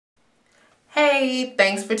Hey,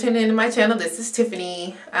 thanks for tuning into my channel. This is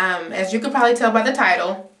Tiffany. As you can probably tell by the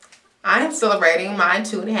title, I am celebrating my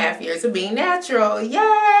 2.5 years of being natural.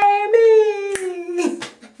 Yay, me!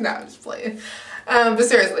 No, I'm just playing. But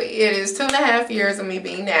seriously, it is 2.5 years of me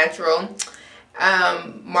being natural.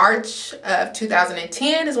 March of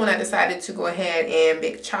 2010 is when I decided to go ahead and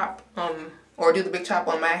big chop, or do the big chop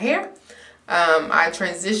on my hair. I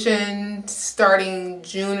transitioned starting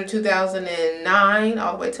June of 2009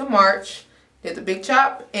 all the way to March, did the big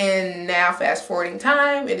chop, and now fast forwarding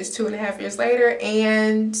time, it is 2.5 years later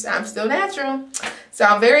and I'm still natural. So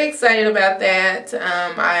I'm very excited about that.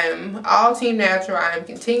 I'm all team natural. I'm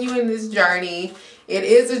continuing this journey. It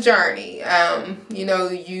is a journey. You know,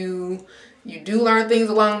 you do learn things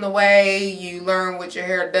along the way. You learn what your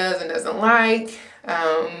hair does and doesn't like.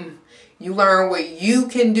 You learn what you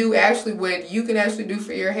can do, what you can actually do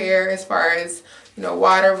for your hair as far as, you know,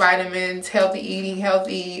 water, vitamins, healthy eating,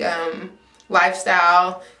 healthy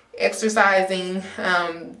lifestyle, exercising.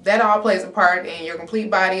 That all plays a part in your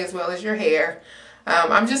complete body as well as your hair.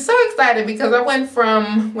 I'm just so excited because I went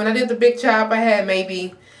from, when I did the big chop, I had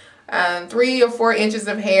maybe 3 or 4 inches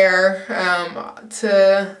of hair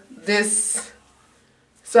to this.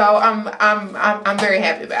 So I'm very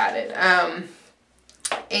happy about it.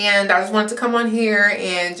 And I just wanted to come on here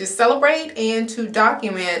and just celebrate and to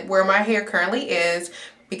document where my hair currently is,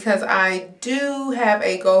 because I do have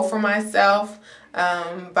a goal for myself.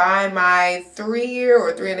 By my 3-year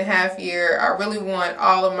or 3.5 year, I really want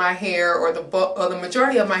all of my hair, or the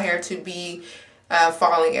majority of my hair, to be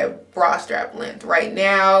falling at bra strap length. Right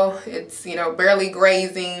now, it's, you know, barely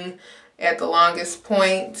grazing at the longest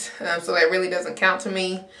point, so that really doesn't count to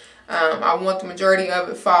me. I want the majority of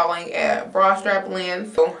it falling at bra strap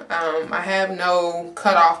length. So, I have no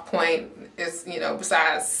cutoff point, it's, you know,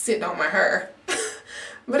 besides sitting on my hair.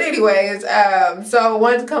 But anyways, so I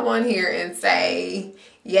wanted to come on here and say,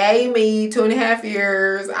 yay me, 2.5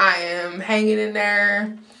 years. I am hanging in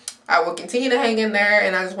there. I will continue to hang in there,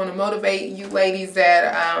 and I just want to motivate you ladies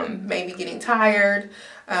that may be getting tired,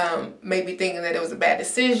 maybe thinking that it was a bad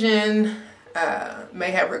decision,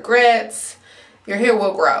 may have regrets. Your hair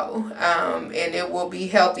will grow, and it will be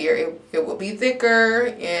healthier. It will be thicker,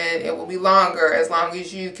 and it will be longer as long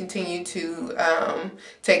as you continue to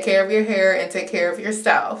take care of your hair and take care of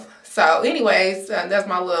yourself. So anyways, that's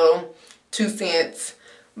my little 2 cents.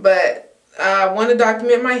 But I want to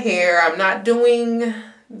document my hair. I'm not doing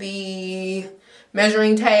the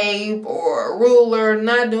measuring tape or ruler,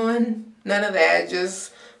 not doing none of that.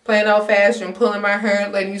 Just plain old fashioned, pulling my hair,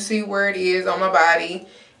 letting you see where it is on my body.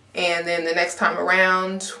 And then the next time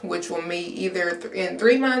around, which will be either in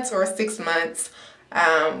 3 months or 6 months,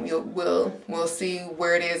 we'll see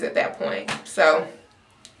where it is at that point. So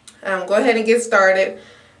go ahead and get started.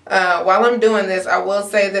 While I'm doing this, I will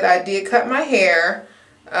say that I did cut my hair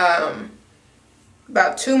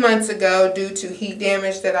about 2 months ago due to heat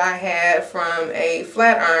damage that I had from a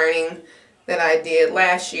flat ironing that I did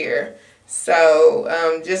last year.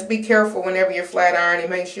 So just be careful whenever you're flat ironing.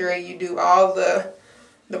 Make sure you do all the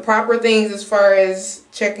proper things as far as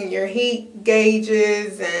checking your heat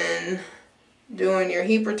gauges and doing your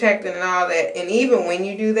heat protectant and all that. And even when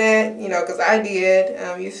you do that, you know, because I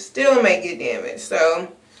did, you still may get damaged. So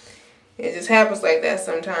it just happens like that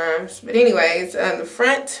sometimes. But anyways, the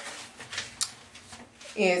front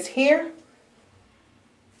is here.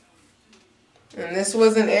 And this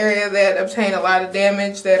was an area that obtained a lot of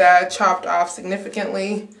damage that I chopped off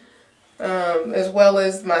significantly. As well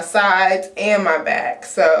as my sides and my back.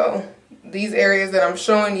 So these areas that I'm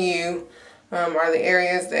showing you are the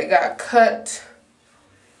areas that got cut.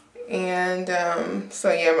 And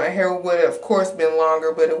so yeah, my hair would have, of course, been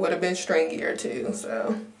longer, but it would have been stringier too.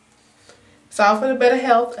 So it's all for the better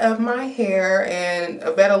health of my hair and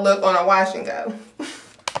a better look on a wash and go.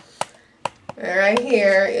 And right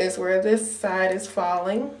here is where this side is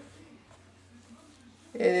falling.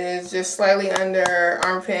 It is just slightly under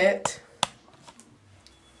armpit.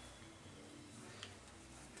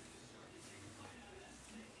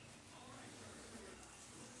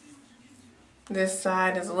 This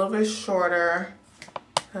side is a little bit shorter.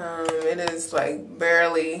 It is like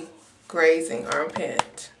barely grazing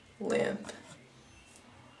armpit length.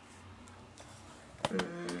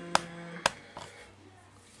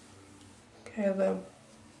 Okay, the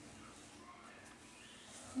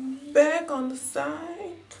back on the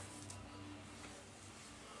side.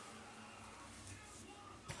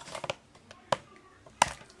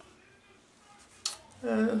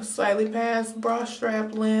 Slightly past bra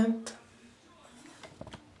strap length.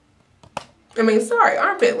 Sorry,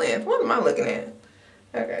 armpit length. What am I looking at?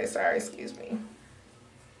 Okay, sorry, excuse me.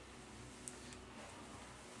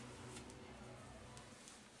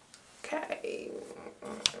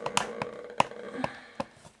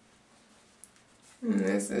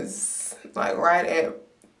 This is like right at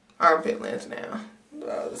armpit length now.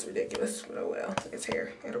 Oh, this is ridiculous, but oh well. It's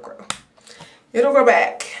hair. It'll grow. It'll grow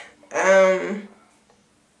back. And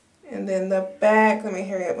then the back, let me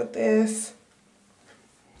hurry up with this.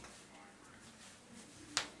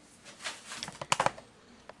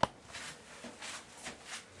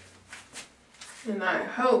 And I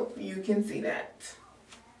hope you can see that.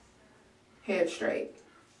 Head straight.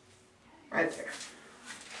 Right there.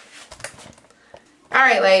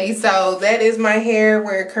 Alright ladies, so that is my hair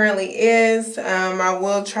where it currently is. I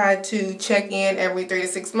will try to check in every 3 to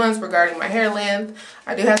 6 months regarding my hair length.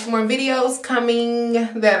 I do have some more videos coming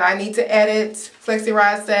that I need to edit. Flexi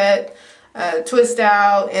rod set, twist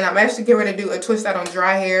out, and I'm actually getting ready to do a twist out on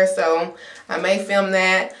dry hair, so I may film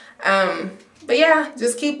that. But yeah,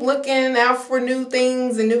 just keep looking out for new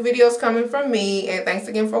things and new videos coming from me. And thanks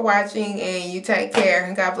again for watching, and you take care,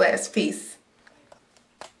 and God bless. Peace.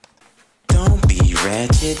 Don't be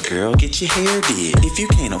ratchet, girl, get your hair did. If you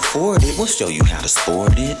can't afford it, we'll show you how to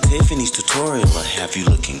sport it. Tiffany's tutorial will have you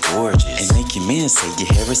looking gorgeous and make your men say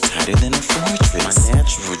your hair is tighter than a fortress. My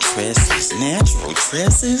natural tresses. Natural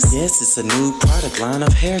tresses? Yes, it's a new product line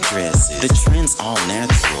of hairdresses. The trend's all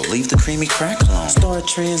natural, leave the creamy crack alone. Start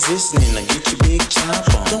transitioning to get your big chop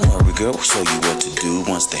on. Don't worry, girl, we'll show you what to do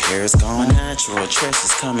once the hair is gone. My natural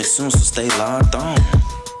tresses coming soon, so stay logged on.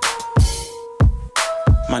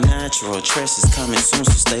 My natural tresses coming soon,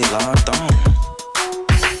 so stay logged on.